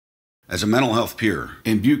As a mental health peer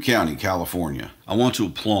in Butte County, California, I want to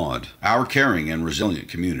applaud our caring and resilient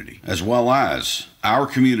community, as well as our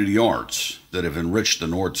community arts that have enriched the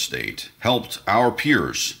North State, helped our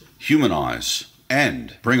peers humanize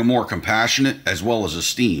and bring a more compassionate as well as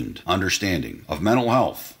esteemed understanding of mental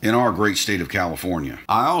health in our great state of California.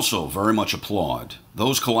 I also very much applaud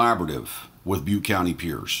those collaborative with Butte County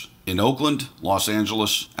peers in Oakland, Los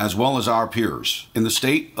Angeles, as well as our peers in the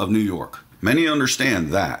state of New York. Many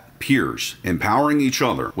understand that peers empowering each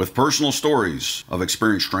other with personal stories of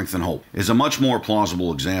experience, strength, and hope is a much more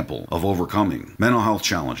plausible example of overcoming mental health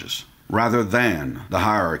challenges rather than the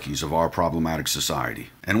hierarchies of our problematic society.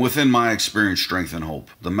 And within my experience, strength, and hope,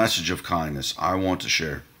 the message of kindness I want to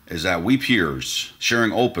share is that we peers,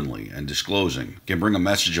 sharing openly and disclosing, can bring a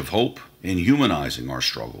message of hope in humanizing our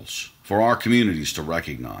struggles for our communities to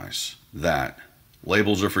recognize that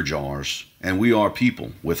labels are for jars and we are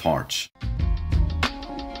people with hearts.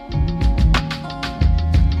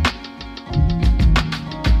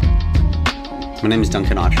 My name is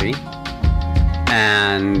Duncan Autry,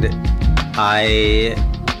 and I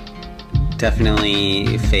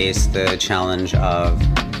definitely face the challenge of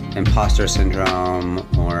imposter syndrome,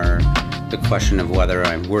 or the question of whether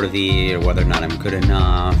I'm worthy or whether or not I'm good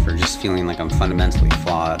enough, or just feeling like I'm fundamentally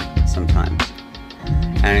flawed sometimes.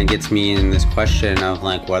 And it gets me in this question of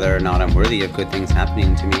like whether or not I'm worthy of good things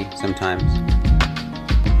happening to me sometimes,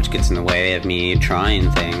 which gets in the way of me trying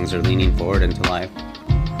things or leaning forward into life.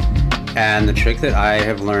 And the trick that I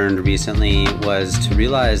have learned recently was to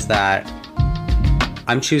realize that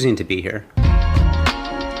I'm choosing to be here.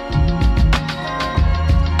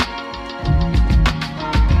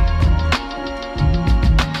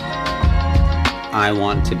 I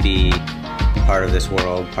want to be part of this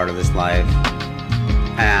world, part of this life.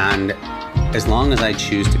 And as long as I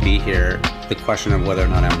choose to be here, the question of whether or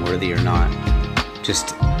not I'm worthy or not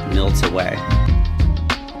just melts away.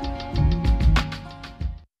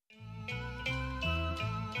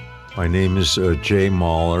 My name is Jay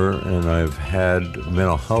Mahler, and I've had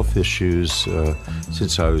mental health issues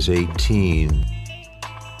since I was 18.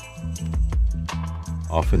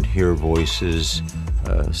 Often hear voices,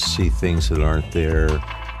 see things that aren't there.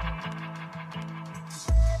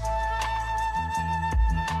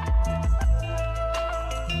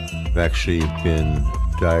 I've actually been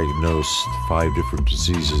diagnosed 5 different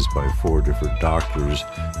diseases by 4 different doctors,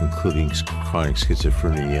 including chronic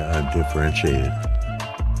schizophrenia undifferentiated.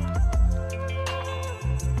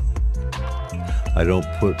 I don't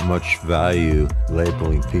put much value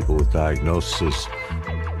labeling people with diagnosis.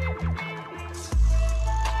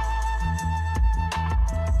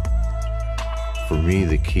 For me,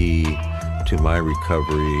 the key to my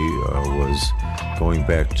recovery was going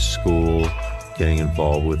back to school, getting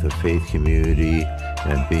involved with the faith community,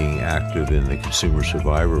 and being active in the consumer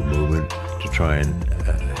survivor movement to try and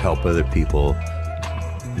help other people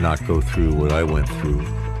not go through what I went through.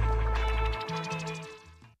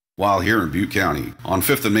 While here in Butte County, on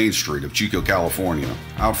 5th and Main Street of Chico, California,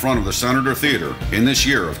 out front of the Senator Theater in this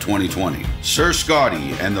year of 2020, Sir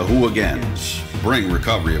Scotty and the Who Agains bring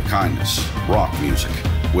recovery of kindness, rock music,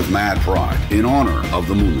 with mad pride, in honor of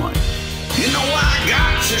the moonlight. You know I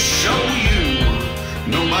got to show you,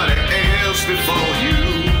 nobody else before you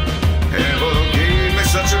ever gave me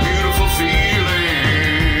such a beautiful feeling.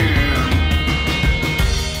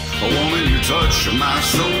 A woman, you touch my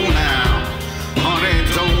soul now. Honey,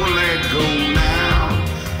 don't let go now.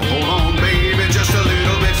 Hold on, baby, just a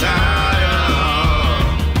little bit tighter.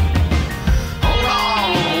 Hold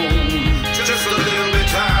on, just a little bit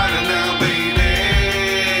tighter now,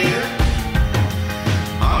 baby.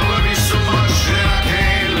 I love you so much that I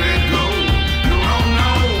can't let go. No, no,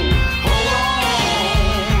 no. Hold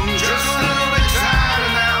on, just a little bit tighter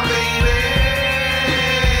now, baby.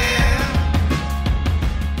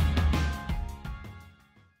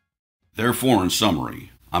 Therefore, in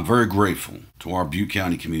summary, I'm very grateful to our Butte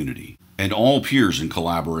County community and all peers in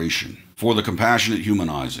collaboration for the compassionate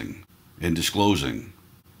humanizing and disclosing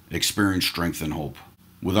experience, strength, and hope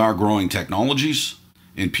with our growing technologies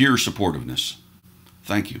and peer supportiveness.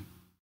 Thank you.